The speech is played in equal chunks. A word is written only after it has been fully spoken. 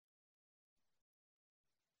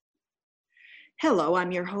Hello,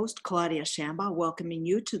 I'm your host, Claudia Shamba, welcoming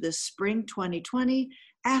you to this spring 2020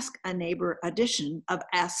 Ask a Neighbor edition of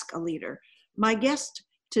Ask a Leader. My guest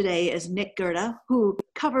today is Nick Gerda, who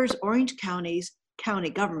covers Orange County's county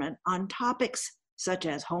government on topics such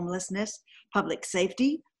as homelessness, public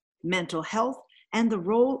safety, mental health, and the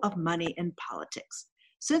role of money in politics.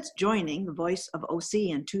 Since joining the Voice of OC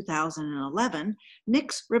in 2011,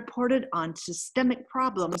 Nick's reported on systemic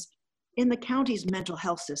problems in the county's mental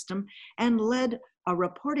health system and led a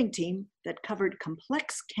reporting team that covered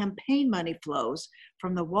complex campaign money flows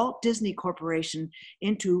from the Walt Disney Corporation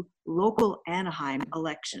into local Anaheim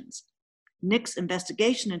elections. Nick's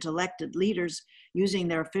investigation into elected leaders using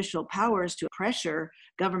their official powers to pressure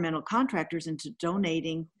governmental contractors into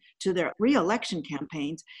donating to their re-election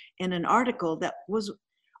campaigns in an article that was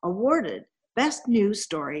awarded Best News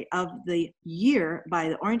Story of the Year by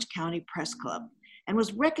the Orange County Press Club, and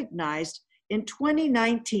was recognized in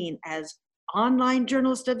 2019 as Online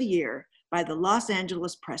Journalist of the Year by the Los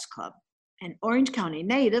Angeles Press Club. An Orange County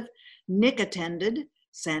native, Nick attended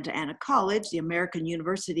Santa Ana College, the American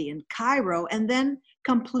University in Cairo, and then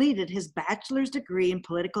completed his bachelor's degree in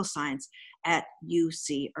political science at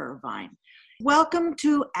UC Irvine. Welcome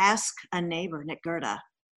to Ask a Neighbor, Nick Gerda.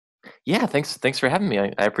 Yeah, thanks for having me.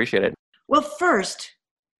 I appreciate it. Well, first,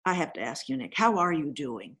 I have to ask you, Nick, how are you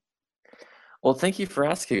doing? Well, thank you for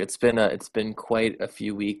asking. It's been quite a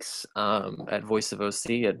few weeks at Voice of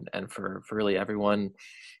OC and for really everyone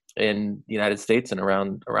in the United States and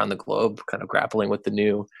around the globe, kind of grappling with the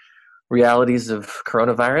new realities of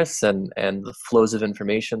coronavirus and the flows of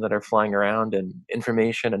information that are flying around, and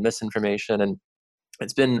information and misinformation. And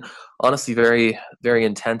it's been honestly very, very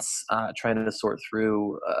intense trying to sort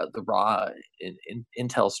through the raw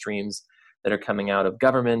intel streams that are coming out of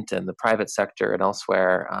government and the private sector and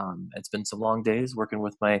elsewhere. It's been some long days working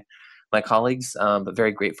with my colleagues, but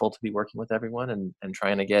very grateful to be working with everyone and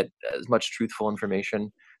trying to get as much truthful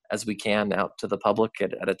information as we can out to the public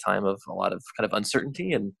at a time of a lot of kind of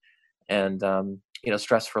uncertainty and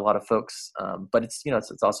stress for a lot of folks. But it's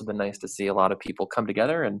also been nice to see a lot of people come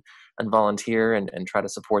together and volunteer and try to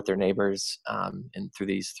support their neighbors and through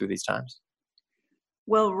these times.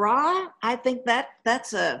 Well, raw, I think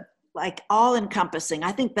that's a like all-encompassing.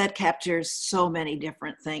 I think that captures so many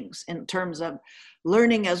different things in terms of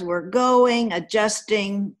learning as we're going,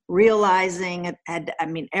 adjusting, realizing, and I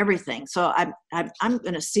mean everything. So I'm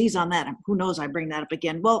going to seize on that. Who knows? I bring that up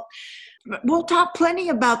again. Well, we'll talk plenty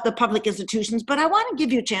about the public institutions, but I want to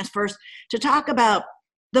give you a chance first to talk about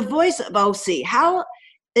the Voice of OC. How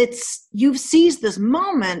you've seized this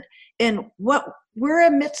moment in what we're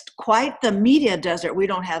amidst quite the media desert. We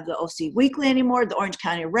don't have the OC Weekly anymore. The Orange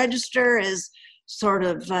County Register is sort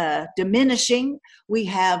of diminishing. We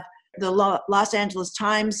have the Los Angeles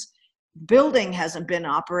Times building hasn't been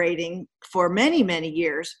operating for many, many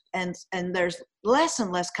years, and there's less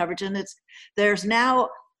and less coverage. And there's now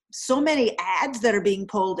so many ads that are being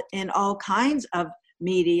pulled in all kinds of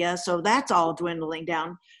media, so that's all dwindling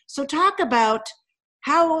down. So talk about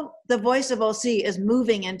how the Voice of OC is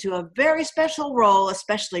moving into a very special role,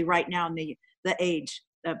 especially right now in the age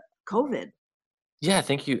of COVID. Yeah,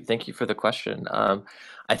 thank you for the question.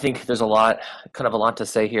 I think there's a lot to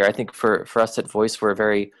say here. I think for us at Voice, we're a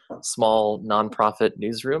very small nonprofit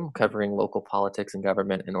newsroom covering local politics and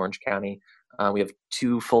government in Orange County. We have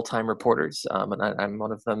two full-time reporters, and I'm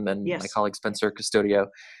one of them, and Yes. my colleague Spencer Custodio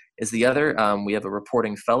is the other. We have a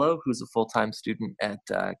reporting fellow who's a full-time student at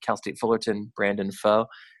Cal State Fullerton, Brandon Foe,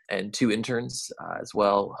 and two interns as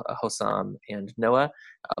well, Hossam and Noah,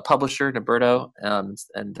 a publisher, Roberto,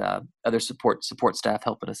 and other support staff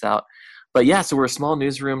helping us out. But yeah, so we're a small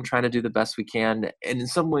newsroom trying to do the best we can. And in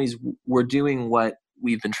some ways, we're doing what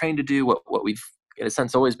we've been trained to do, what we've, in a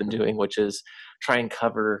sense, always been doing, which is try and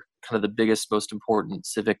cover kind of the biggest, most important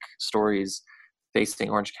civic stories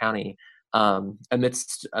facing Orange County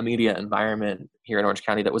amidst a media environment here in Orange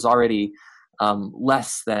County that was already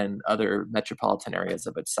less than other metropolitan areas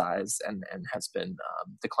of its size and has been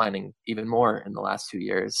declining even more in the last few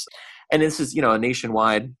years. And this is, a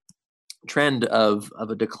nationwide trend of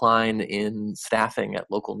a decline in staffing at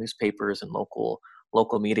local newspapers and local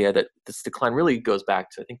media. That this decline really goes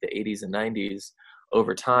back to, I think, the 80s and 90s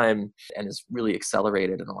over time, and has really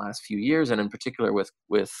accelerated in the last few years, and in particular with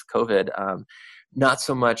COVID. Not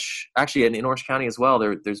so much, actually, in Orange County as well,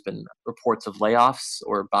 there's been reports of layoffs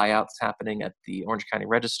or buyouts happening at the Orange County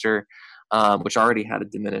Register, which already had a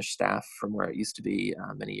diminished staff from where it used to be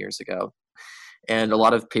many years ago. And a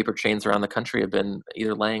lot of paper chains around the country have been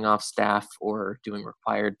either laying off staff or doing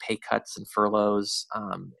required pay cuts and furloughs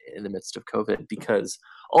in the midst of COVID, because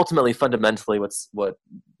ultimately, fundamentally, what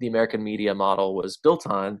the American media model was built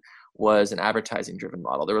on was an advertising driven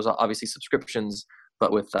model. There was obviously subscriptions,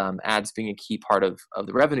 but with ads being a key part of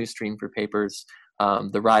the revenue stream for papers,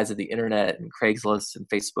 the rise of the internet and Craigslist and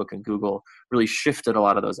Facebook and Google really shifted a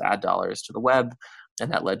lot of those ad dollars to the web.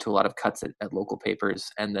 And that led to a lot of cuts at local papers.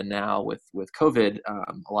 And then now with COVID,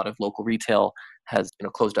 a lot of local retail has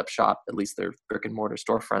closed up shop, at least their brick and mortar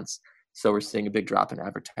storefronts. So we're seeing a big drop in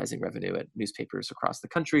advertising revenue at newspapers across the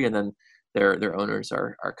country. And then their owners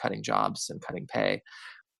are cutting jobs and cutting pay.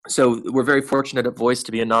 So we're very fortunate at Voice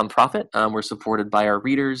to be a nonprofit. We're supported by our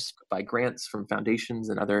readers, by grants from foundations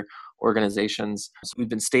and other organizations. So we've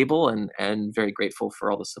been stable and very grateful for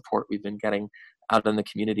all the support we've been getting out in the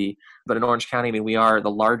community. But in Orange County, I mean, we are the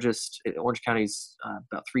largest. Orange County's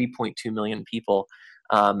about 3.2 million people,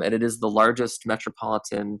 and it is the largest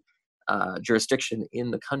metropolitan jurisdiction in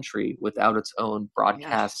the country without its own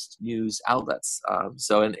broadcast news outlets.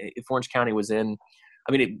 If Orange County was in,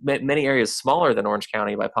 many areas smaller than Orange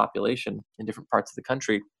County by population in different parts of the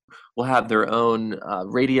country will have their own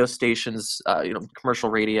radio stations, commercial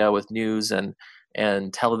radio with news and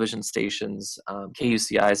television stations.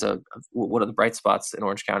 KUCI is one of the bright spots in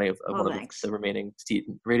Orange County of one of the remaining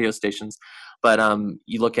radio stations. But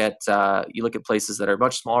you look at places that are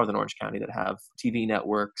much smaller than Orange County that have TV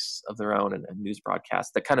networks of their own and news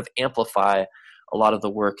broadcasts that kind of amplify a lot of the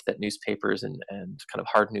work that newspapers and kind of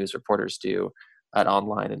hard news reporters do at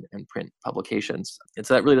online and print publications. And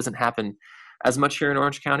so that really doesn't happen as much here in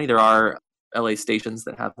Orange County. There are LA stations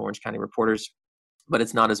that have Orange County reporters, but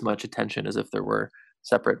it's not as much attention as if there were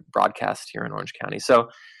separate broadcasts here in Orange County. So,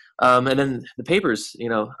 and then the papers,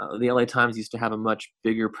 the LA Times used to have a much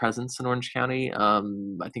bigger presence in Orange County. I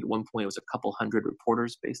think at one point it was a couple hundred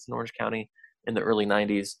reporters based in Orange County in the early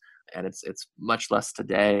 90s, and it's much less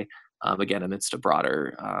today. Again, amidst a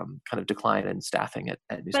broader kind of decline in staffing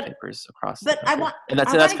at newspapers across the country.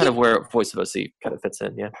 That's kind of where Voice of OC kind of fits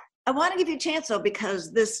in, yeah. I want to give you a chance, though,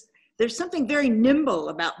 because there's something very nimble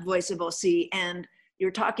about Voice of OC, and you're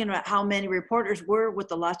talking about how many reporters were with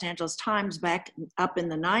the Los Angeles Times back up in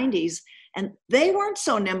the 90s, and they weren't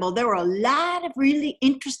so nimble. There were a lot of really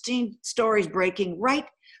interesting stories breaking right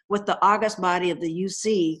with the august body of the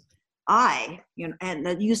UCI, and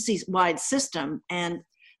the UC-wide system, and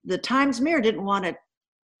the Times Mirror didn't want to,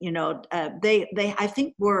 they I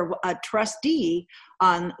think were a trustee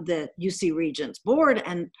on the UC Regents board,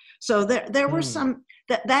 and so there were some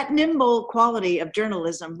that nimble quality of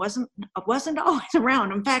journalism wasn't always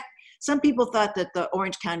around. In fact, some people thought that the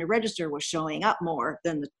Orange County Register was showing up more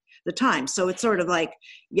than the Times. So it's sort of like,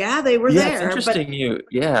 they were there. It's interesting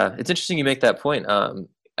it's interesting you make that point.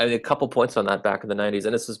 A couple points on that back in the 90s,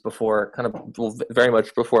 and this is very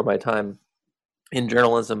much before my time in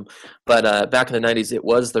journalism, but back in the 90s, it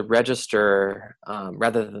was the Register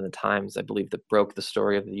rather than the Times, I believe, that broke the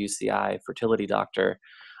story of the UCI fertility doctor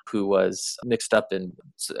who was mixed up in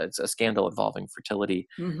a scandal involving fertility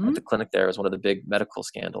at the clinic there. It was one of the big medical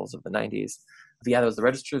scandals of the 90s. But that was the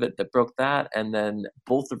Register that broke that, and then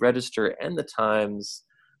both the Register and the Times.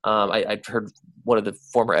 I've heard one of the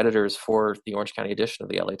former editors for the Orange County edition of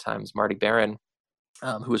the LA Times, Marty Barron,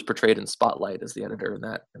 who was portrayed in Spotlight as the editor in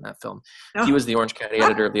that film. Oh. He was the Orange County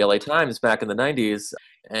editor of the LA Times back in the 90s,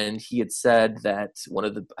 and he had said that one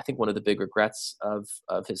of the big regrets of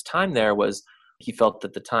his time there was he felt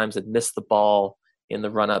that the Times had missed the ball in the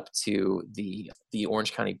run-up to the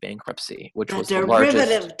Orange County bankruptcy, which was the largest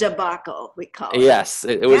derivative debacle, we call it. Yes,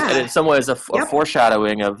 it was, and in some ways a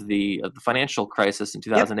foreshadowing of the financial crisis in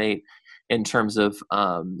 2008 in terms of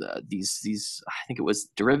these I think it was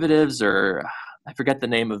derivatives, or I forget the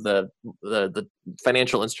name of the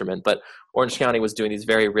financial instrument, but Orange County was doing these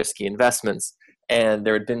very risky investments, and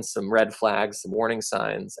there had been some red flags, some warning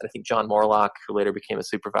signs, and I think John Morlock, who later became a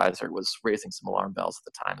supervisor, was raising some alarm bells at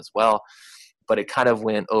the time as well. But it kind of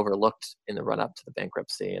went overlooked in the run-up to the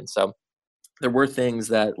bankruptcy. And so there were things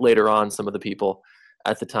that later on some of the people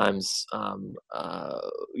at the Times,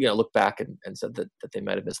 looked back and said that they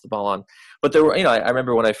might have missed the ball on. But there were, I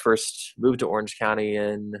remember when I first moved to Orange County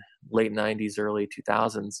in late 90s, early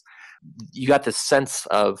 2000s, you got this sense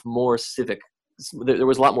of more civic, there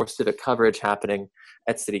was a lot more civic coverage happening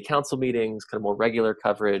at city council meetings, kind of more regular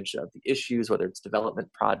coverage of the issues, whether it's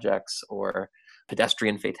development projects or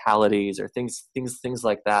pedestrian fatalities or things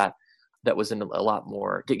like that was in getting a lot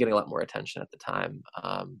more attention at the time,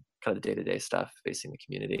 kind of the day-to-day stuff facing the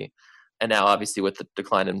community. And now obviously with the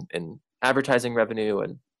decline in advertising revenue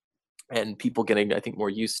and people getting, I think, more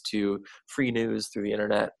used to free news through the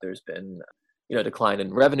internet, there's been decline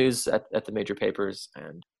in revenues at the major papers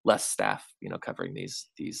and less staff covering these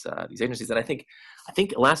agencies. And I think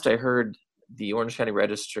last I heard, the Orange County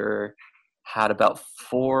Register had about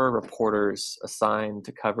 4 reporters assigned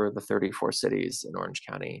to cover the 34 cities in Orange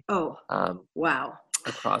County. Oh, wow.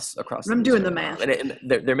 Across the I'm doing the newsroom. math.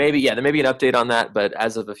 And there may be an update on that, but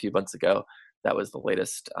as of a few months ago, that was the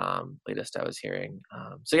latest I was hearing.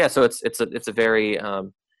 So it's a very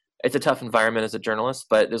it's a tough environment as a journalist,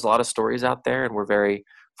 but there's a lot of stories out there, and we're very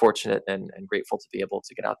fortunate and grateful to be able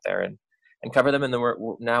to get out there and cover them. And then we're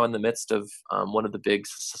now in the midst of one of the big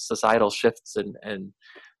societal shifts and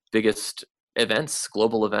biggest events,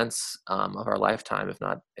 global events of our lifetime, if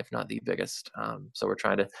not the biggest. So we're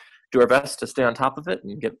trying to do our best to stay on top of it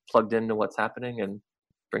and get plugged into what's happening and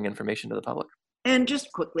bring information to the public. And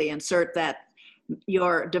just quickly insert that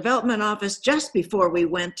your development office, just before we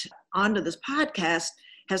went onto this podcast,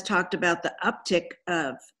 has talked about the uptick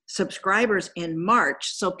of subscribers in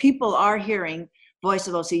March. So people are hearing Voice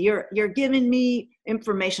of OC. You're giving me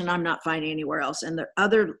information I'm not finding anywhere else. And the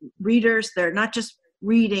other readers, they're not just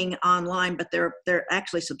reading online, but they're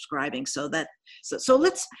actually subscribing. So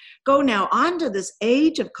let's go now on to this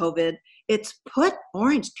age of COVID. It's put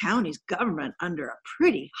Orange County's government under a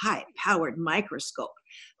pretty high-powered microscope.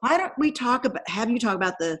 Why don't we have you talk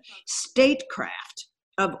about the statecraft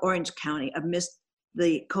of Orange County amidst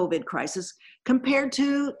the COVID crisis compared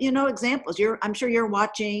to, examples. I'm sure you're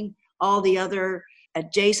watching all the other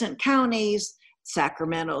adjacent counties,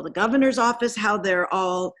 Sacramento, the governor's office, how they're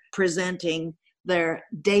all presenting their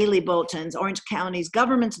daily bulletins. Orange County's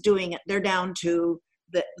government's doing it. They're down to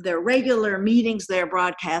their regular meetings they're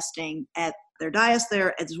broadcasting at their dais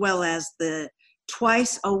there, as well as the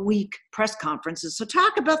twice a week press conferences. So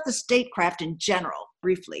talk about the statecraft in general,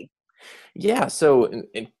 briefly. Yeah, so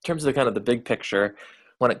in terms of the kind of the big picture,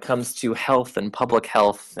 when it comes to health and public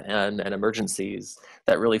health and emergencies,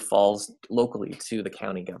 that really falls locally to the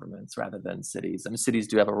county governments rather than cities. I mean, cities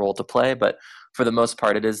do have a role to play, but for the most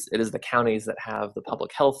part, it is the counties that have the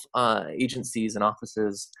public health agencies and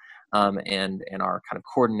offices, and are kind of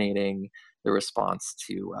coordinating the response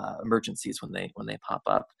to emergencies when they pop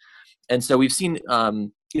up. And so we've seen,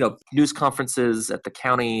 news conferences at the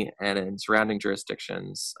county and in surrounding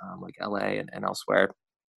jurisdictions like LA and elsewhere.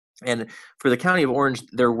 And for the County of Orange,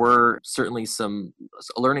 there were certainly a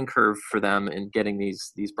learning curve for them in getting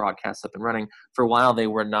these broadcasts up and running. For a while, they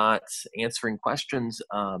were not answering questions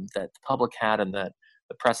that the public had and that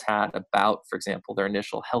the press had about, for example, their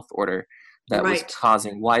initial health order that was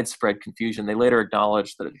causing widespread confusion. They later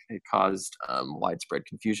acknowledged that it caused widespread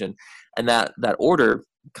confusion. And that order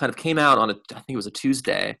kind of came out on I think it was a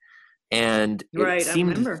Tuesday. And it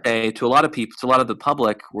seemed to say to a lot of people, to a lot of the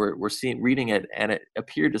public, were reading it, and it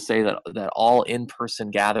appeared to say that all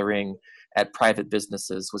in-person gathering at private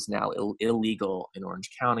businesses was now illegal in Orange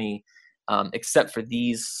County, except for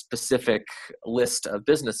these specific list of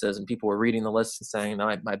businesses. And people were reading the list and saying,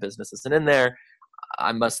 "No, my business isn't in there.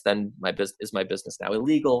 Is my business now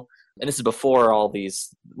illegal?" And this is before all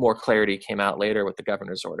these more clarity came out later with the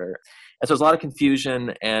governor's order. And so there's a lot of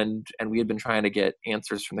confusion, and we had been trying to get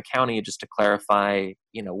answers from the county just to clarify,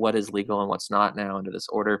 what is legal and what's not now under this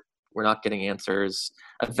order. We're not getting answers.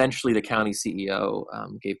 Eventually, the county CEO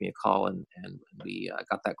gave me a call, and we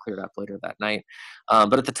got that cleared up later that night.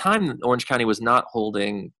 But at the time, Orange County was not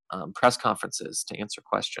holding press conferences to answer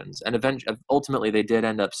questions. And ultimately, they did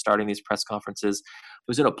end up starting these press conferences. It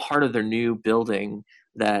was in a part of their new building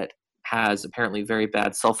that has apparently very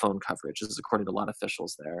bad cell phone coverage. This is according to a lot of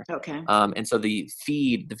officials there. Okay. And so the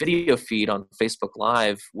video feed on Facebook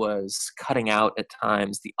Live was cutting out at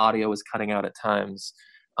times. The audio was cutting out at times.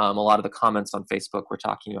 A lot of the comments on Facebook were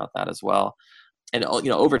talking about that as well. And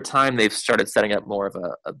over time, they've started setting up more of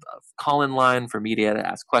a call-in line for media to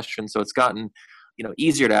ask questions. So it's gotten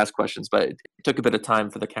easier to ask questions, but it took a bit of time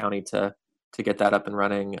for the county to get that up and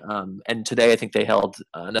running. And today, I think they held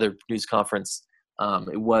another news conference.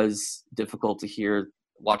 It was difficult to hear,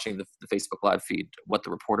 watching the Facebook Live feed, what the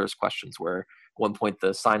reporters' questions were. At one point,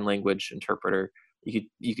 the sign language interpreter,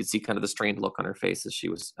 you could see kind of the strained look on her face as she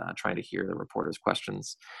was trying to hear the reporters'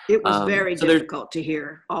 questions. It was very difficult to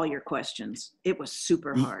hear all your questions. It was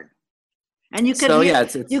super hard. And you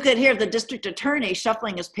could you could hear the district attorney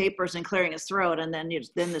shuffling his papers and clearing his throat, and then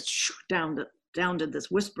this down to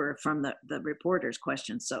this whisper from the reporter's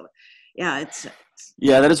questions. So yeah,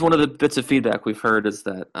 that is one of the bits of feedback we've heard, is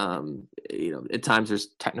that at times there's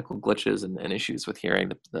technical glitches and issues with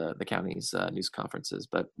hearing the county's news conferences,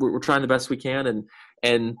 but we're trying the best we can,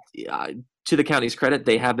 and to the county's credit,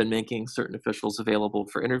 they have been making certain officials available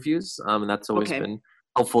for interviews, and that's always been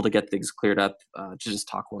helpful to get things cleared up, to just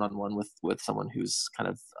talk one-on-one with someone who's kind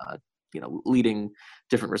of leading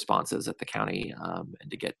different responses at the county,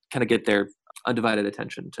 and to get their undivided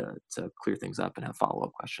attention to clear things up and have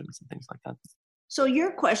follow-up questions and things like that. So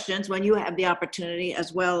your questions, when you have the opportunity,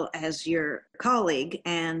 as well as your colleague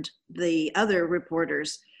and the other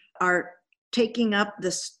reporters, are taking up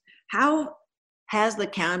this, how has the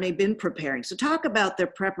county been preparing? So talk about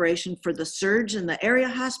their preparation for the surge in the area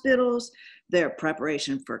hospitals, their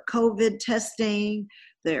preparation for COVID testing,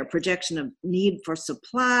 their projection of need for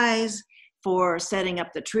supplies, for setting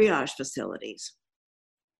up the triage facilities.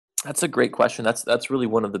 That's a great question. That's really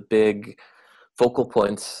one of the big focal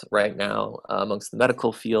points right now amongst the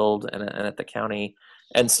medical field and at the county,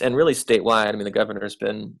 and really statewide. I mean, the governor's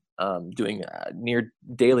been doing near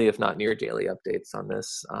daily, if not near daily, updates on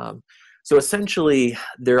this. So essentially,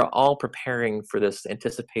 they're all preparing for this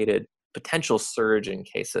anticipated potential surge in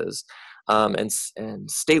cases, and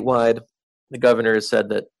statewide, the governor has said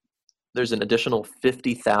that there's an additional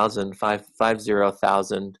 50,000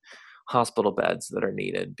 hospital beds that are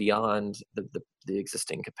needed beyond the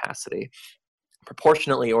existing capacity.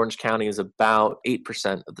 Proportionately, Orange County is about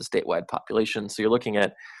 8% of the statewide population. So you're looking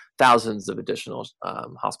at thousands of additional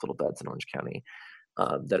hospital beds in Orange County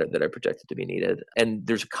that are projected to be needed. And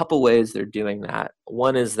there's a couple ways they're doing that.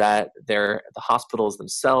 One is that the hospitals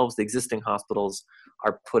themselves, the existing hospitals,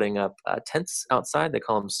 are putting up tents outside. They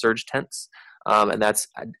call them surge tents. And that's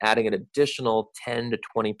adding an additional 10 to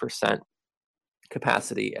 20%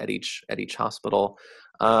 capacity at each hospital.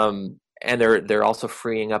 And they're also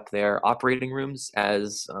freeing up their operating rooms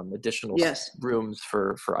as additional rooms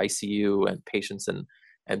for ICU and patients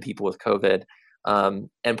and people with COVID.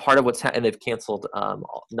 And part of and they've canceled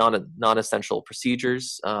non-essential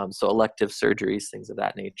procedures, so elective surgeries, things of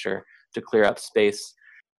that nature, to clear up space.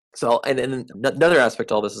 So, and another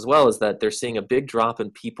aspect of all this as well is that they're seeing a big drop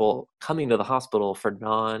in people coming to the hospital for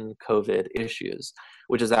non-COVID issues,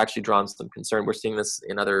 which has actually drawn some concern. We're seeing this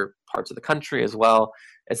in other parts of the country as well,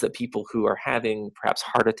 is that people who are having perhaps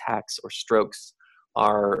heart attacks or strokes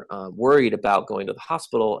are worried about going to the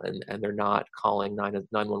hospital, and they're not calling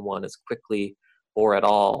 911 as quickly or at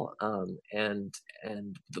all. And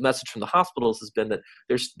the message from the hospitals has been that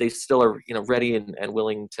they still are ready and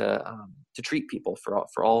willing to treat people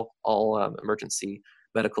for all emergency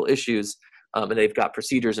medical issues, and they've got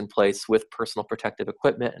procedures in place with personal protective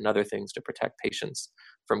equipment and other things to protect patients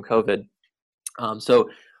from COVID. So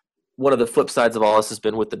one of the flip sides of all this has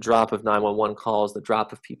been with the drop of 911 calls, the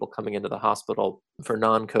drop of people coming into the hospital for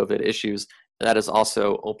non-COVID issues. That has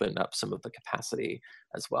also opened up some of the capacity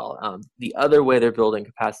as well. The other way they're building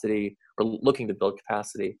capacity, or looking to build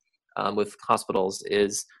capacity with hospitals,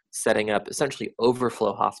 is setting up essentially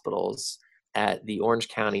overflow hospitals at the Orange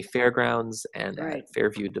County Fairgrounds and at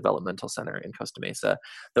Fairview Developmental Center in Costa Mesa.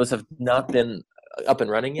 Those have not been up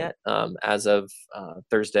and running yet as of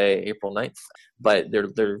Thursday, April 9th, but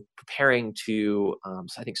they're preparing to,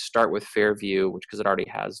 so I think, start with Fairview, because it already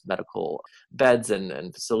has medical beds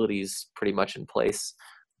and facilities pretty much in place.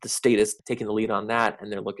 The state is taking the lead on that,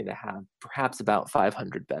 and they're looking to have perhaps about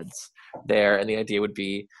 500 beds there. And the idea would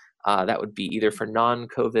be that would be either for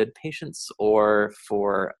non-COVID patients or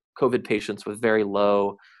for COVID patients with very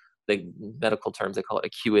low, the medical terms, they call it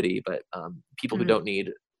acuity, but people who don't need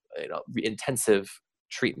intensive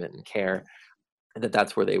treatment and care, and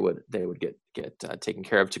that's where they would get taken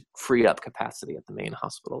care of to free up capacity at the main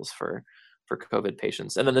hospitals for COVID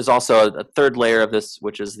patients. And then there's also a third layer of this,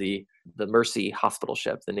 which is the Mercy hospital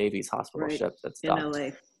ship, the Navy's hospital ship that's docked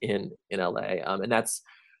in LA, and that's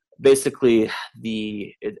basically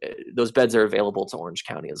those beds are available to Orange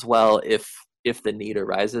County as well if the need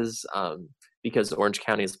arises, because Orange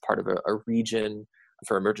County is part of a region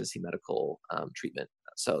for emergency medical treatment,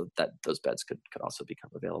 so that those beds could also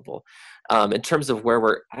become available. In terms of where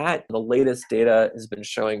we're at, the latest data has been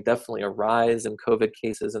showing definitely a rise in COVID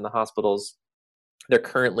cases in the hospitals. They're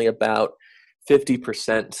currently about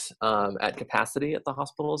 50% at capacity at the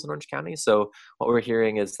hospitals in Orange County. So what we're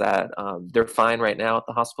hearing is that they're fine right now at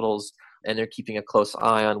the hospitals, and they're keeping a close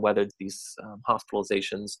eye on whether these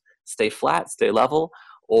hospitalizations stay flat, stay level,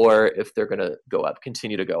 or if they're going to go up,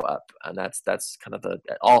 continue to go up. And that's kind of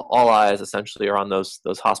all eyes essentially are on those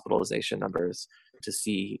hospitalization numbers to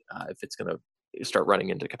see if it's going to start running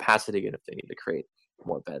into capacity and if they need to create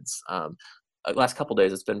more beds. Last couple of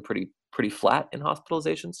days, it's been pretty flat in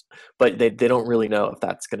hospitalizations, but they don't really know if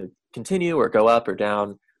that's going to continue or go up or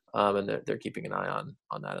down, and they're keeping an eye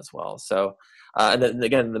on that as well. So, and then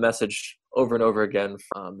again, the message over and over again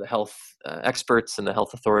from the health experts and the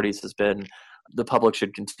health authorities has been the public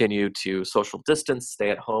should continue to social distance, stay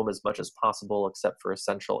at home as much as possible, except for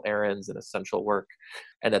essential errands and essential work,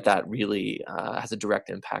 and that really has a direct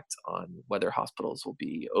impact on whether hospitals will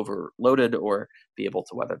be overloaded or be able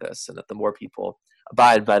to weather this, and that the more people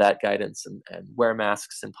abide by that guidance and wear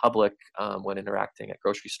masks in public when interacting at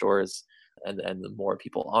grocery stores, and the more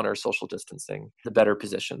people honor social distancing, the better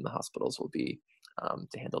position the hospitals will be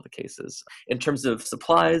to handle the cases. In terms of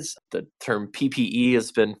supplies, the term PPE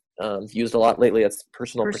has been used a lot lately. It's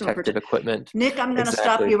personal protective equipment. Nick, I'm going to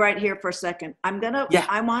stop you right here for a second. Yeah.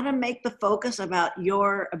 I want to make the focus about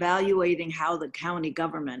your evaluating how the county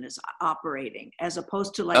government is operating, as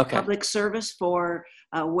opposed to like public service for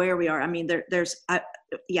where we are. I mean,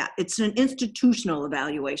 it's an institutional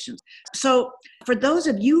evaluation. So for those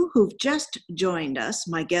of you who've just joined us,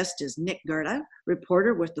 my guest is Nick Gerda,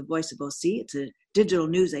 reporter with the Voice of OC. It's a digital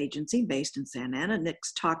news agency based in Santa Ana.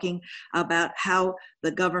 Nick's talking about how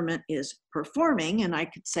the government is performing, and I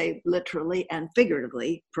could say literally and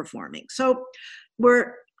figuratively performing. So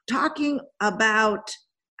we're talking about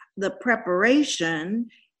the preparation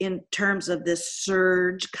in terms of this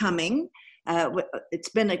surge coming. It's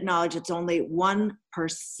been acknowledged it's only 1%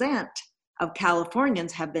 of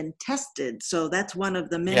Californians have been tested. So that's one of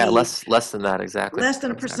the many. Yeah, less than that, exactly. Less than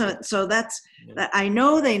a percent. So that's, I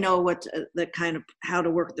know they know what the kind of how to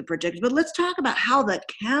work the projections, but let's talk about how the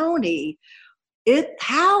county,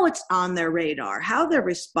 how it's on their radar, how they're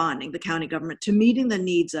responding, the county government, to meeting the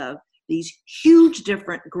needs of these huge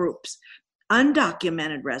different groups,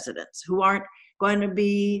 undocumented residents who aren't going to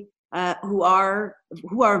be who are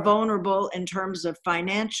vulnerable in terms of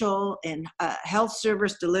financial and health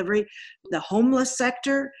service delivery, the homeless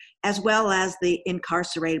sector, as well as the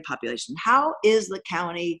incarcerated population. How is the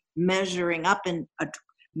county measuring up and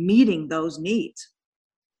meeting those needs?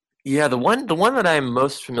 Yeah, the one that I'm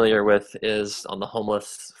most familiar with is on the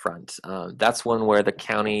homeless front. That's one where the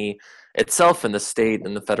county itself and the state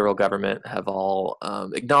and the federal government have all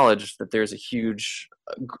acknowledged that there's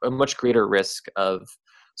a much greater risk of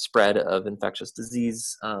spread of infectious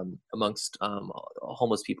disease amongst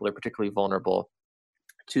homeless people are particularly vulnerable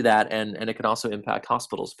to that, and it can also impact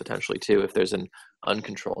hospitals potentially too if there's an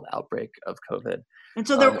uncontrolled outbreak of COVID. And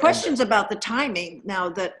so there are questions about the timing now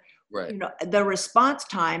that the response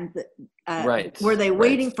time. Were they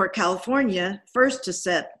waiting for California first to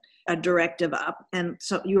set a directive up? And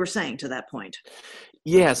so you were saying to that point.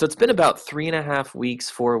 Yeah, so it's been about 3.5 weeks,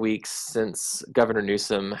 4 weeks since Governor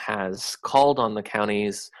Newsom has called on the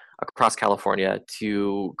counties across California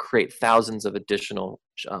to create thousands of additional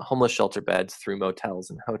homeless shelter beds through motels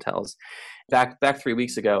and hotels. Back 3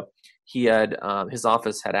 weeks ago, he had his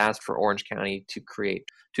office had asked for Orange County to create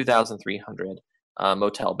 2,300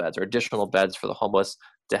 motel beds or additional beds for the homeless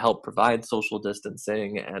to help provide social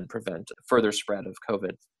distancing and prevent further spread of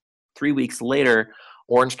COVID. 3 weeks later,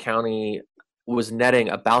 Orange County was netting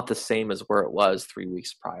about the same as where it was 3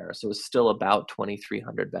 weeks prior. So it was still about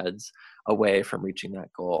 2,300 beds away from reaching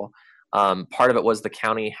that goal. Part of it was the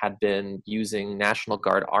county had been using National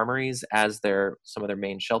Guard armories as some of their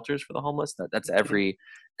main shelters for the homeless. That's every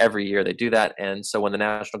year they do that. And so when the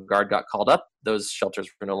National Guard got called up, those shelters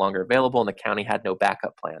were no longer available and the county had no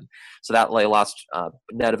backup plan. So that lost a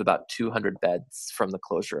net of about 200 beds from the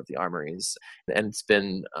closure of the armories. And it's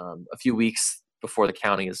been a few weeks before the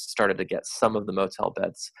county has started to get some of the motel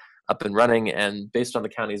beds up and running. And based on the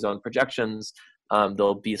county's own projections,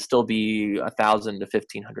 there'll still be 1,000 to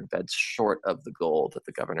 1,500 beds short of the goal that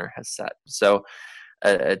the governor has set. So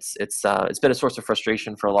it's been a source of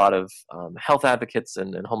frustration for a lot of health advocates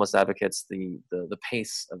and homeless advocates, the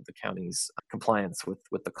pace of the county's compliance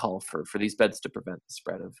with the call for these beds to prevent the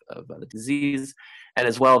spread of the disease. And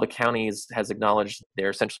as well, the county has acknowledged they're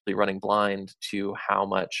essentially running blind to how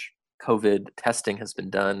much COVID testing has been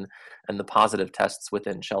done and the positive tests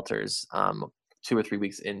within shelters. 2 or 3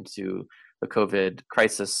 weeks into the COVID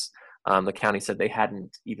crisis, the county said they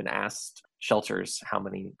hadn't even asked shelters how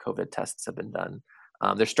many COVID tests have been done.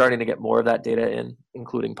 They're starting to get more of that data in,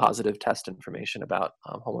 including positive test information about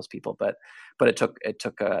homeless people, but it took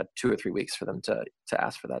 2 or 3 weeks for them to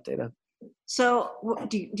ask for that data. So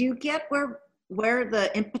do you get where the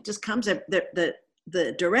impetus comes?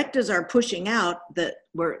 The directives are pushing out that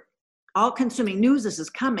we're all-consuming news. This is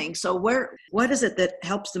coming. So what is it that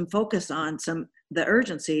helps them focus on the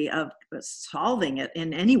urgency of solving it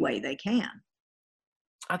in any way they can?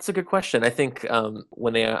 That's a good question. I think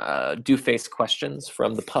when they do face questions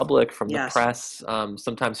from the public, from the press,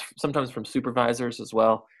 sometimes from supervisors as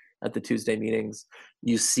well at the Tuesday meetings,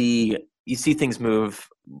 you see things move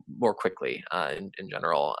more quickly in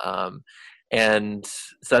general. And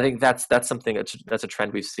so I think that's something that's a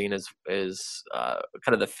trend we've seen is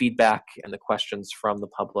kind of the feedback and the questions from the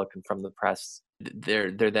public and from the press.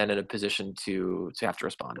 They're then in a position to have to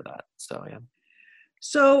respond to that. So yeah.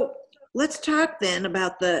 So let's talk then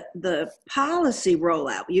about the policy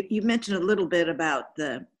rollout. You mentioned a little bit about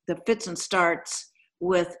the fits and starts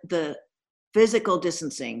with the physical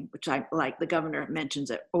distancing, which I like the governor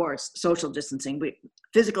mentions it, or social distancing.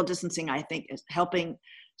 Physical distancing, I think, is helping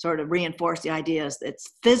sort of reinforce the idea is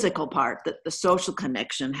it's physical part, that the social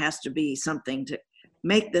connection has to be something to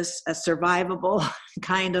make this a survivable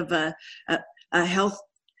kind of a health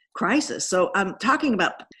crisis. So I'm talking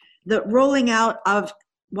about the rolling out of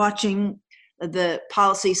watching the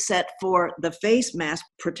policy set for the face mask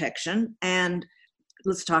protection. And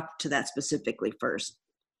let's talk to that specifically first.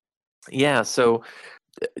 Yeah, so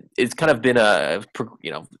it's kind of been a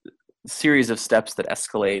series of steps that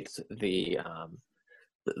escalate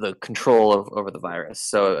the control over the virus.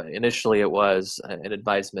 So initially it was an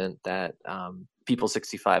advisement that people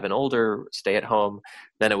 65 and older stay at home.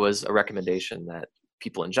 Then it was a recommendation that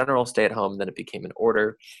people in general stay at home. Then it became an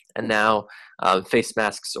order. And now face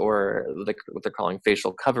masks, or what they're calling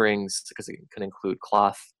facial coverings, because it can include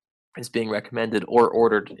cloth, is being recommended or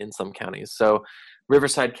ordered in some counties. So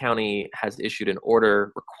Riverside County has issued an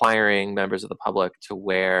order requiring members of the public to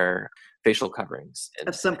wear facial coverings.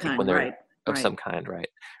 Of some kind, right. Of some kind, right.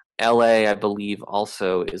 LA, I believe,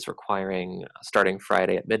 also is requiring, starting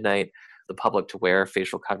Friday at midnight, the public to wear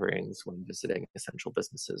facial coverings when visiting essential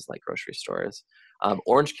businesses like grocery stores.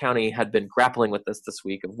 Orange County had been grappling with this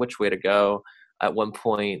week of which way to go. At one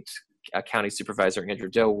point, County Supervisor Andrew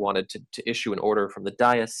Doe wanted to issue an order from the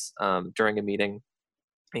dais during a meeting,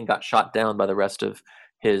 and got shot down by the rest of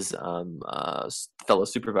his fellow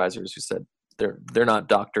supervisors, who said they're not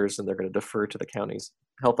doctors and they're going to defer to the county's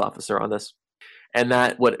health officer on this. And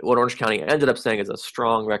that what Orange County ended up saying is a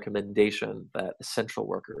strong recommendation that essential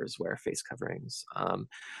workers wear face coverings.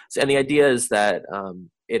 And the idea is that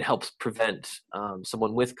it helps prevent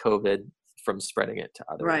someone with COVID from spreading it to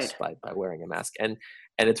others, right, by wearing a mask. And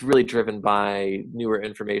it's really driven by newer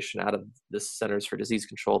information out of the Centers for Disease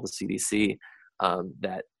Control, the CDC,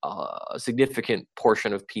 that a significant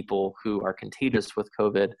portion of people who are contagious with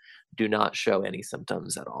COVID do not show any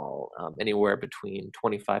symptoms at all. Anywhere between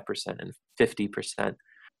 25% and 50%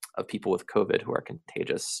 of people with COVID who are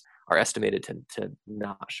contagious are estimated to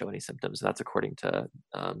not show any symptoms. And that's according to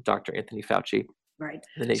Dr. Anthony Fauci, right,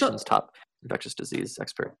 the nation's top infectious disease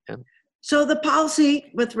expert. Yeah. So the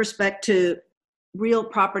policy with respect to real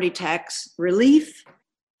property tax relief,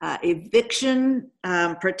 eviction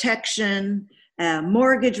protection,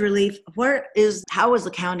 mortgage relief, how is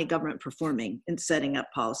the county government performing in setting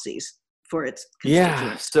up policies for its constituents?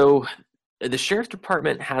 Yeah, so the sheriff's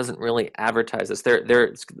department hasn't really advertised this. They're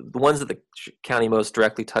the ones that the county most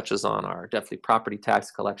directly touches on are definitely property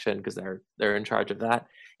tax collection, because they're in charge of that,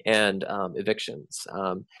 and evictions.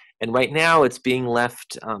 And right now, it's being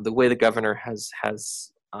left the way the governor has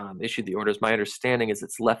issued the orders. My understanding is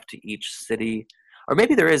it's left to each city. Or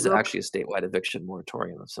maybe there is actually a statewide eviction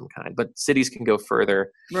moratorium of some kind, but cities can go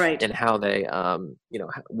further right. in how they,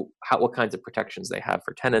 what kinds of protections they have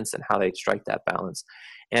for tenants and how they strike that balance.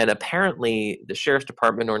 And apparently, the sheriff's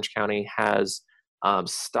department in Orange County has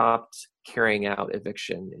stopped carrying out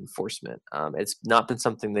eviction enforcement. It's not been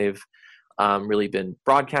something they've really been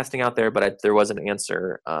broadcasting out there, but there was an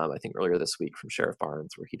answer, I think earlier this week, from Sheriff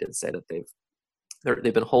Barnes, where he did say that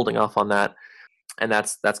they've been holding off on that. And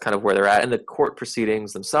that's kind of where they're at. And the court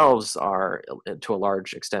proceedings themselves are, to a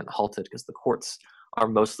large extent, halted because the courts are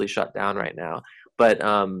mostly shut down right now. But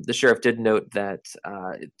the sheriff did note that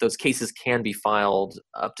those cases can be filed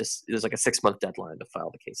up to, there's like a 6-month deadline to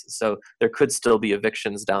file the cases. So there could still be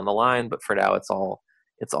evictions down the line, but for now it's all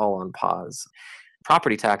on pause.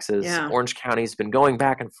 Property taxes, Yeah. Orange County's been going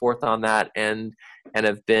back and forth on that, and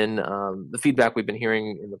have been, the feedback we've been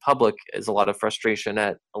hearing in the public is a lot of frustration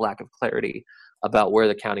at a lack of clarity about where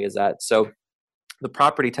the county is at. So the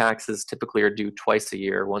property taxes typically are due twice a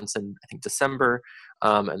year, once in, I think, December,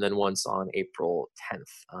 and then once on April 10th.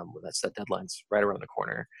 That deadline's right around the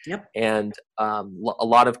corner. Yep. And a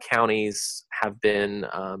lot of counties have been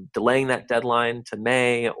delaying that deadline to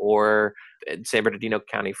May, or San Bernardino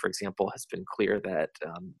County, for example, has been clear that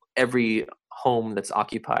every home that's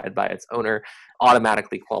occupied by its owner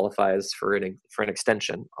automatically qualifies for an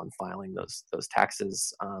extension on filing those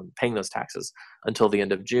taxes, paying those taxes until the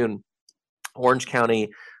end of June. Orange County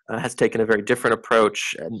has taken a very different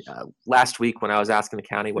approach. And last week, when I was asking the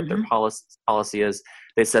county what their policy is,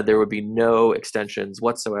 they said there would be no extensions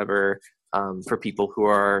whatsoever for people who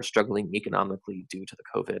are struggling economically due to the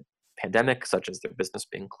COVID pandemic, such as their business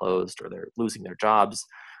being closed or they're losing their jobs.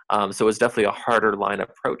 So it was definitely a harder line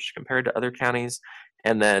approach compared to other counties.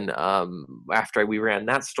 And then after we ran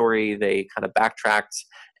that story, they kind of backtracked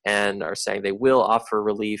and are saying they will offer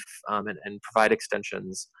relief and provide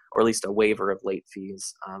extensions, or at least a waiver of late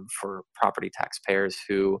fees for property taxpayers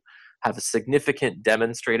who have a significant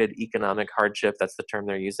demonstrated economic hardship. That's the term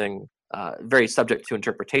they're using, very subject to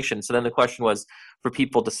interpretation. So then the question was for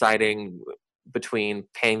people deciding between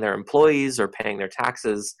paying their employees or paying their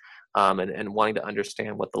taxes, and wanting to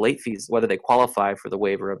understand what the late fees, whether they qualify for the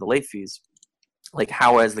waiver of the late fees. Like,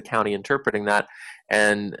 how is the county interpreting that?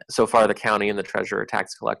 And so far, the county and the treasurer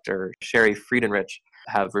tax collector, Sherry Friedenrich,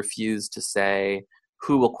 have refused to say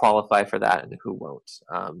who will qualify for that and who won't.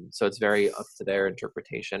 So it's very up to their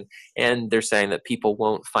interpretation. And they're saying that people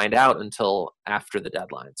won't find out until after the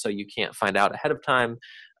deadline. So you can't find out ahead of time.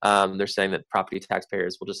 They're saying that property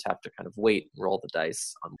taxpayers will just have to kind of wait and roll the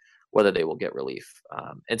dice on whether they will get relief.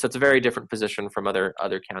 And so it's a very different position from other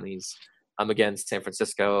counties. Again, San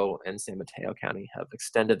Francisco and San Mateo County have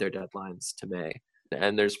extended their deadlines to May.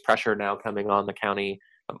 And there's pressure now coming on the county,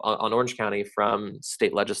 on Orange County, from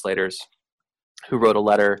state legislators who wrote a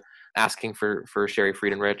letter asking for Sherry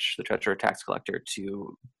Friedenrich, the treasurer tax collector,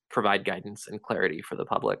 to provide guidance and clarity for the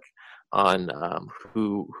public on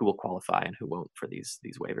who will qualify and who won't for these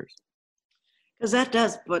waivers. Because that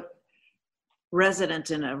does put residents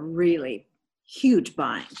in a really huge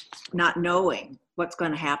bind, not knowing what's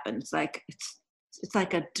going to happen. It's like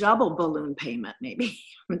a double balloon payment, maybe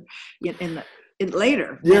in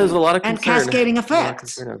later. Yeah, there's a lot of concern. And cascading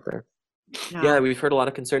effects. Out there. No. Yeah, we've heard a lot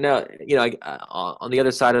of concern. Now, on the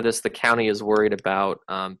other side of this, the county is worried about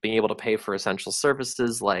being able to pay for essential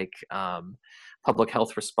services like public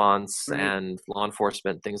health response and law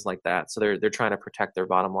enforcement, things like that. So they're trying to protect their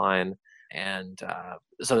bottom line, and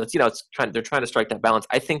so it's they're trying to strike that balance.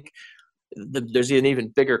 I think there's an even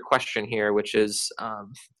bigger question here, which is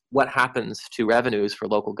what happens to revenues for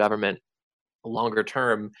local government longer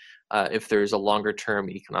term if there's a longer term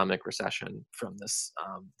economic recession from this,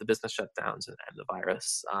 the business shutdowns and the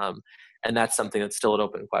virus. And that's something that's still an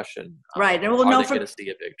open question. Right. And we'll know going to see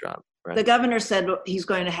a big drop. Right? The governor said he's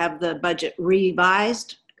going to have the budget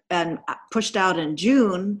revised and pushed out in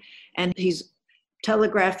June, and he's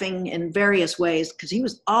telegraphing in various ways, because he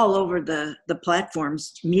was all over the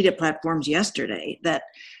platforms, media platforms yesterday, that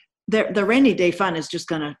the rainy day fund is just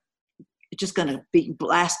going to be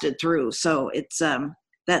blasted through. So it's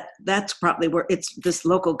that's probably where this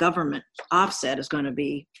local government offset is going to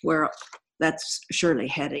be where that's surely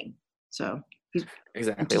heading. So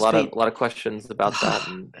exactly, a lot of questions about that,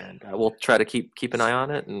 and we'll try to keep an eye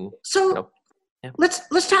on it. And so yeah.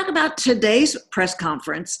 Let's talk about today's press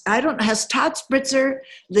conference. I don't know, has Todd Spitzer,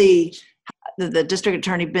 the district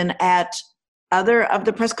attorney, been at other of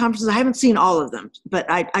the press conferences? I haven't seen all of them, but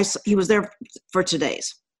he was there for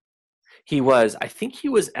today's. He was. I think he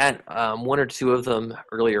was at one or two of them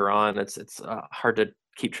earlier on. It's hard to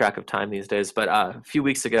keep track of time these days, but a few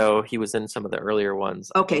weeks ago he was in some of the earlier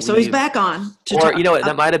ones. Okay, so he's back on.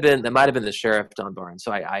 That might have been the sheriff, Don Barnes.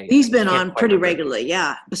 So he's been on pretty regularly,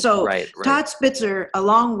 yeah. So right. Todd Spitzer,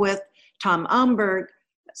 along with Tom Umberg,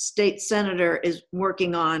 state senator, is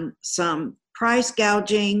working on some price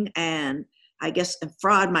gouging, and I guess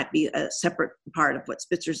fraud might be a separate part of what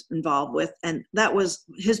Spitzer's involved with. And that was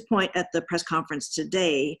his point at the press conference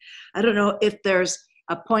today. I don't know if there's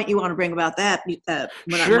a point you want to bring about that.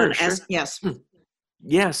 Sure. Yes.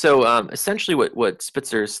 Yeah. So essentially what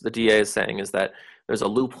Spitzer's, the DA, is saying is that there's a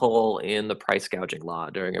loophole in the price gouging law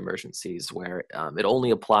during emergencies where it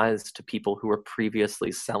only applies to people who were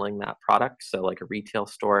previously selling that product. So like a retail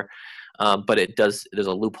store. But there's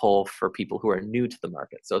a loophole for people who are new to the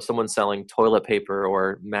market. So if someone's selling toilet paper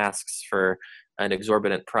or masks for an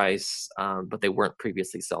exorbitant price, but they weren't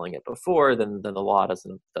previously selling it before, then the law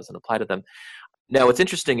doesn't apply to them. Now, what's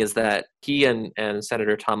interesting is that he and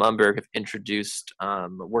Senator Tom Umberg have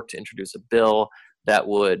worked to introduce a bill that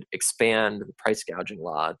would expand the price gouging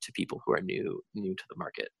law to people who are new to the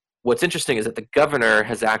market. What's interesting is that the governor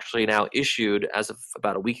has actually now issued, as of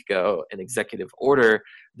about a week ago, an executive order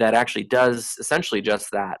that actually does essentially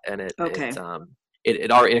just that, and it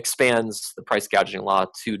expands the price gouging law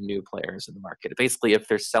to new players in the market. Basically, if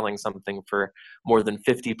they're selling something for more than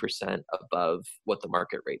 50% above what the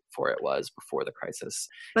market rate for it was before the crisis.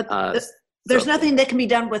 But there's nothing that can be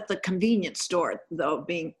done with the convenience store, though,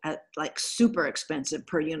 being at like super expensive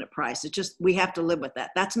per unit price. It's just, we have to live with that.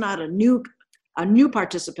 That's not a new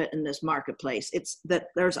participant in this marketplace. It's that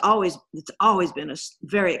it's always been a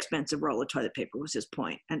very expensive roll of toilet paper, was his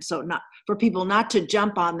point. And so not for people not to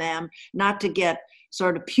jump on them, not to get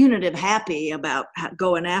sort of punitive happy about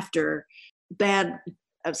going after bad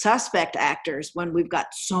suspect actors when we've got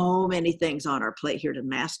so many things on our plate here to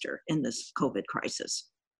master in this COVID crisis.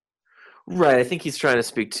 Right. I think he's trying to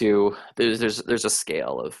speak to there's a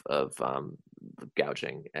scale of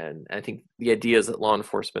gouging. And I think the idea is that law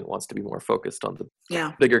enforcement wants to be more focused on the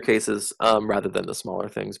Yeah. bigger cases rather than the smaller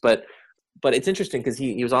things. But it's interesting because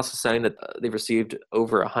he was also saying that they've received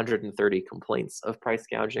over 130 complaints of price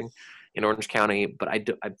gouging in Orange County. But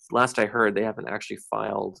last I heard, they haven't actually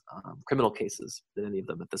filed criminal cases in any of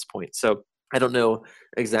them at this point. So I don't know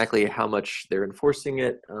exactly how much they're enforcing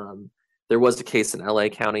it. There was a case in LA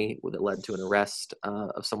County that led to an arrest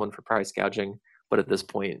of someone for price gouging. But at this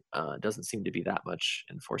point, it doesn't seem to be that much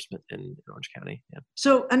enforcement in Orange County. Yeah.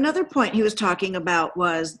 So another point he was talking about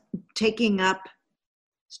was taking up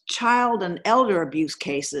child and elder abuse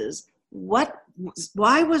cases. Why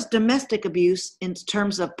was domestic abuse in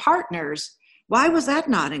terms of partners, why was that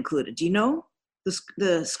not included? Do you know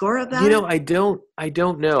the score of that? I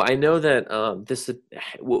don't know. I know that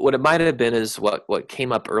what it might have been is what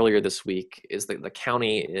came up earlier this week is that the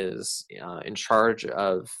county is in charge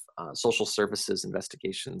of social services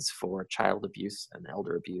investigations for child abuse and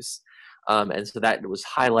elder abuse. And so that was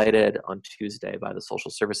highlighted on Tuesday by the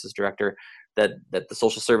social services director, that the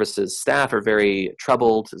social services staff are very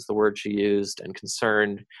troubled, is the word she used, and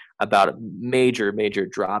concerned about major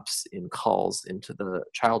drops in calls into the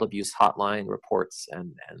child abuse hotline reports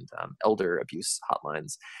and elder abuse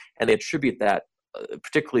hotlines. And they attribute that,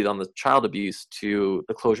 particularly on the child abuse, to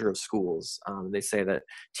the closure of schools. They say that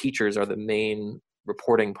teachers are the main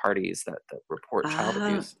reporting parties that report child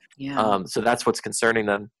abuse. Yeah. So that's what's concerning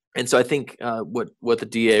them. And so I think what the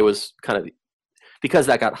DA was kind of, because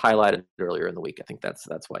that got highlighted earlier in the week, I think that's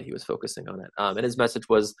why he was focusing on it. And his message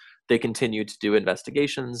was they continue to do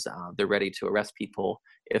investigations. They're ready to arrest people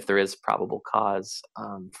if there is probable cause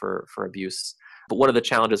for abuse. But one of the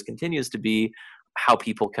challenges continues to be how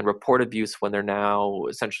people can report abuse when they're now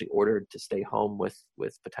essentially ordered to stay home with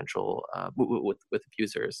potential with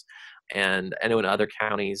abusers. And I know in other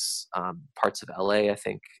counties, parts of LA, I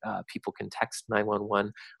think people can text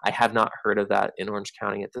 911. I have not heard of that in Orange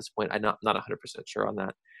County at this point. I'm not 100% sure on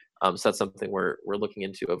that. So that's something we're looking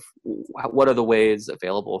into, of what are the ways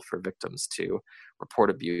available for victims to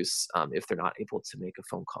report abuse if they're not able to make a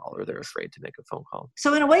phone call or they're afraid to make a phone call.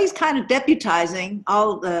 So in a way, he's kind of deputizing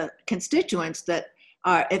all the constituents that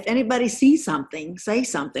if anybody sees something, say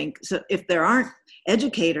something. So if there aren't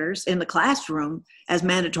educators in the classroom as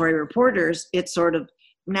mandatory reporters, it's sort of,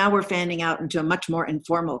 now we're fanning out into a much more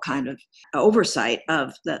informal kind of oversight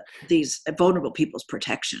of these vulnerable people's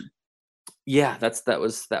protection. Yeah, that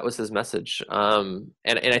was his message, and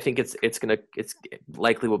I think it's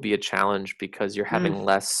likely will be a challenge because you're having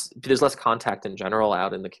there's less contact in general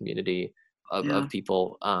out in the community of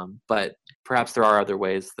people, but perhaps there are other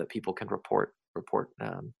ways that people can report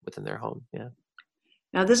within their home. Yeah.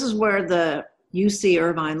 Now this is where the UC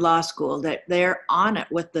Irvine Law School, that they're on it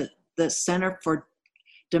with the Center for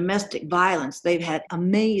Domestic Violence. They've had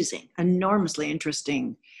amazing, enormously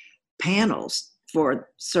interesting panels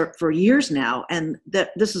for years now, and that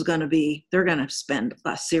this is going to be, they're going to spend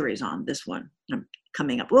a series on this one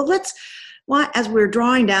coming up. Well, as we're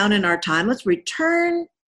drawing down in our time, let's return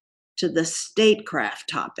to the statecraft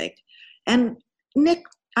topic. And Nick,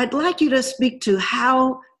 I'd like you to speak to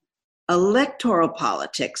how electoral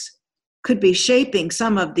politics could be shaping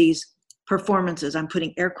some of these performances, I'm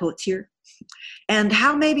putting air quotes here, and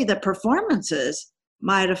how maybe the performances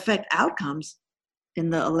might affect outcomes in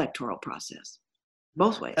the electoral process.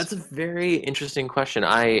 Both ways. That's a very interesting question.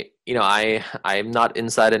 I'm not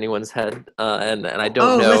inside anyone's head, and I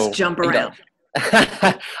don't know. Let's jump around.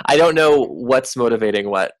 I don't know what's motivating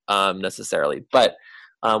what necessarily, but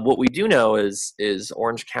what we do know is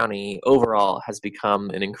Orange County overall has become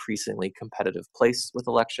an increasingly competitive place with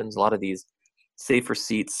elections. A lot of these safer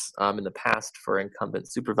seats in the past for incumbent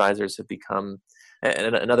supervisors have become,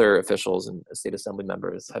 and other officials and state assembly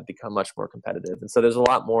members have become much more competitive, and so there's a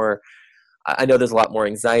lot more. I know there's a lot more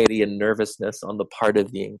anxiety and nervousness on the part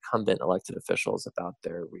of the incumbent elected officials about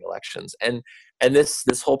their reelections. And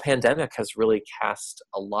this whole pandemic has really cast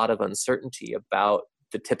a lot of uncertainty about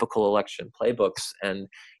the typical election playbooks. And,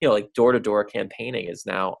 like door-to-door campaigning is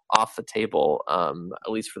now off the table,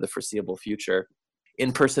 at least for the foreseeable future.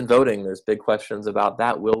 In-person voting, there's big questions about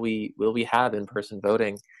that. Will we have in-person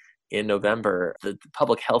voting in November? The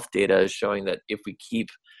public health data is showing that if we keep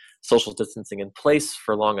social distancing in place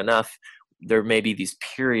for long enough, there may be these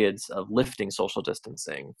periods of lifting social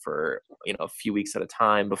distancing for a few weeks at a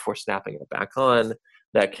time before snapping it back on,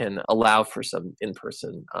 that can allow for some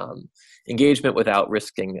in-person engagement without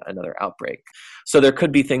risking another outbreak. So there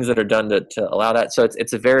could be things that are done to allow that. So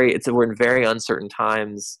we're in very uncertain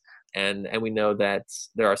times, and we know that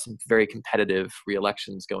there are some very competitive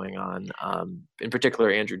re-elections going on. In particular,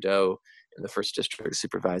 Andrew Doe and the first district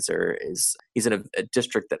supervisor he's in a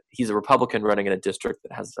district that he's a Republican running in a district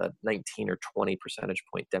that has a 19 or 20 percentage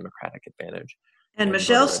point Democratic advantage. And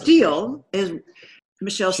Michelle Steele is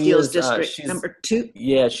district number 2.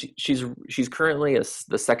 Yeah, she's currently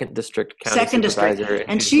the second district county Second supervisor, district,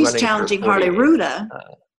 and she's challenging Harley Ruda.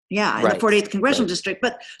 In right, the 48th congressional district.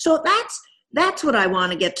 But so that's what I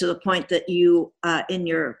want to get to, the point that you, in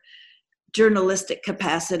your journalistic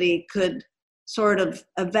capacity, could sort of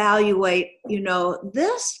evaluate.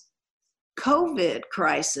 This COVID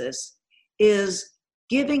crisis is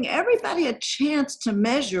giving everybody a chance to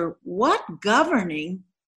measure what governing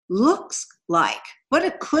looks like, what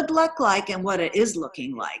it could look like, and what it is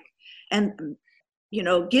looking like. And,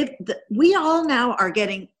 we all now are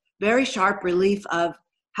getting very sharp relief of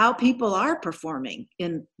how people are performing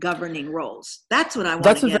in governing roles. That's what I want to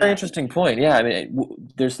get at. That's a very interesting point. Yeah, I mean,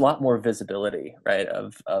 there's a lot more visibility, right,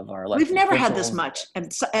 of our elected We've never had officials. this much,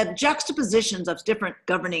 and juxtapositions of different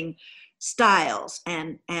governing styles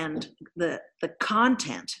and the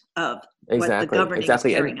content of what the governing is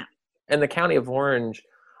carrying out. And the County of Orange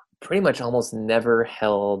pretty much almost never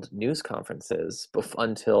held news conferences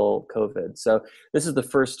until COVID. So this is the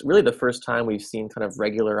first time we've seen kind of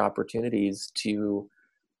regular opportunities to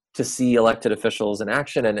see elected officials in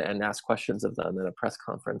action and ask questions of them in a press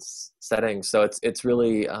conference setting. So it's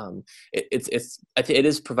really it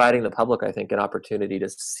is providing the public, I think, an opportunity to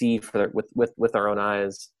see with our own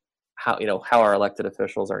eyes how our elected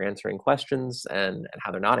officials are answering questions and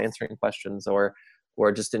how they're not answering questions, or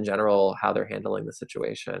just in general how they're handling the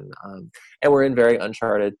situation. And we're in very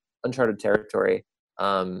uncharted territory.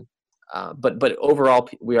 But overall,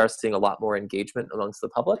 we are seeing a lot more engagement amongst the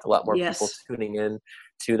public, a lot more people tuning in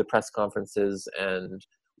to the press conferences and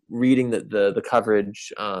reading the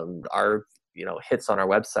coverage. Our hits on our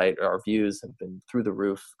website, our views have been through the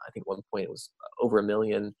roof. I think at one point it was over 1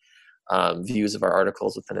 million views of our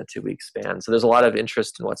articles within a 2-week span. So there's a lot of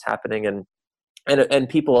interest in what's happening, and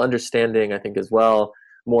people understanding, I think, as well,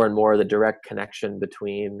 more and more the direct connection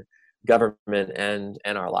between government and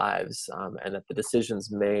our lives, and that the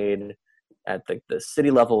decisions made at the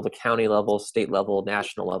city level, the county level, state level,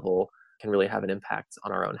 national level can really have an impact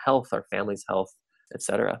on our own health, our family's health,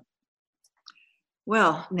 etc.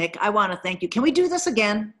 Well, Nick, I want to thank you. Can we do this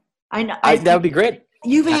again? I know that would be great.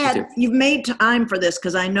 You've made time for this,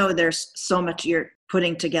 because I know there's so much you're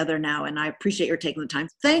putting together now, and I appreciate your taking the time.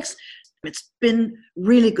 Thanks. It's been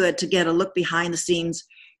really good to get a look behind the scenes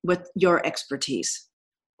with your expertise.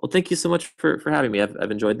 Well, thank you so much for having me.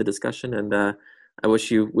 I've enjoyed the discussion, and I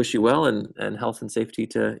wish you well and health and safety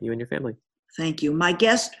to you and your family. Thank you. My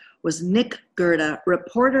guest was Nick Gerda,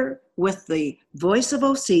 reporter with the Voice of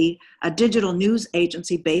OC, a digital news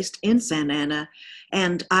agency based in Santa Ana.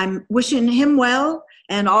 And I'm wishing him well,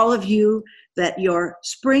 and all of you, that your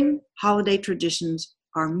spring holiday traditions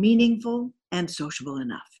are meaningful and sociable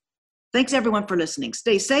enough. Thanks everyone for listening.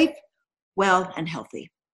 Stay safe, well, and healthy.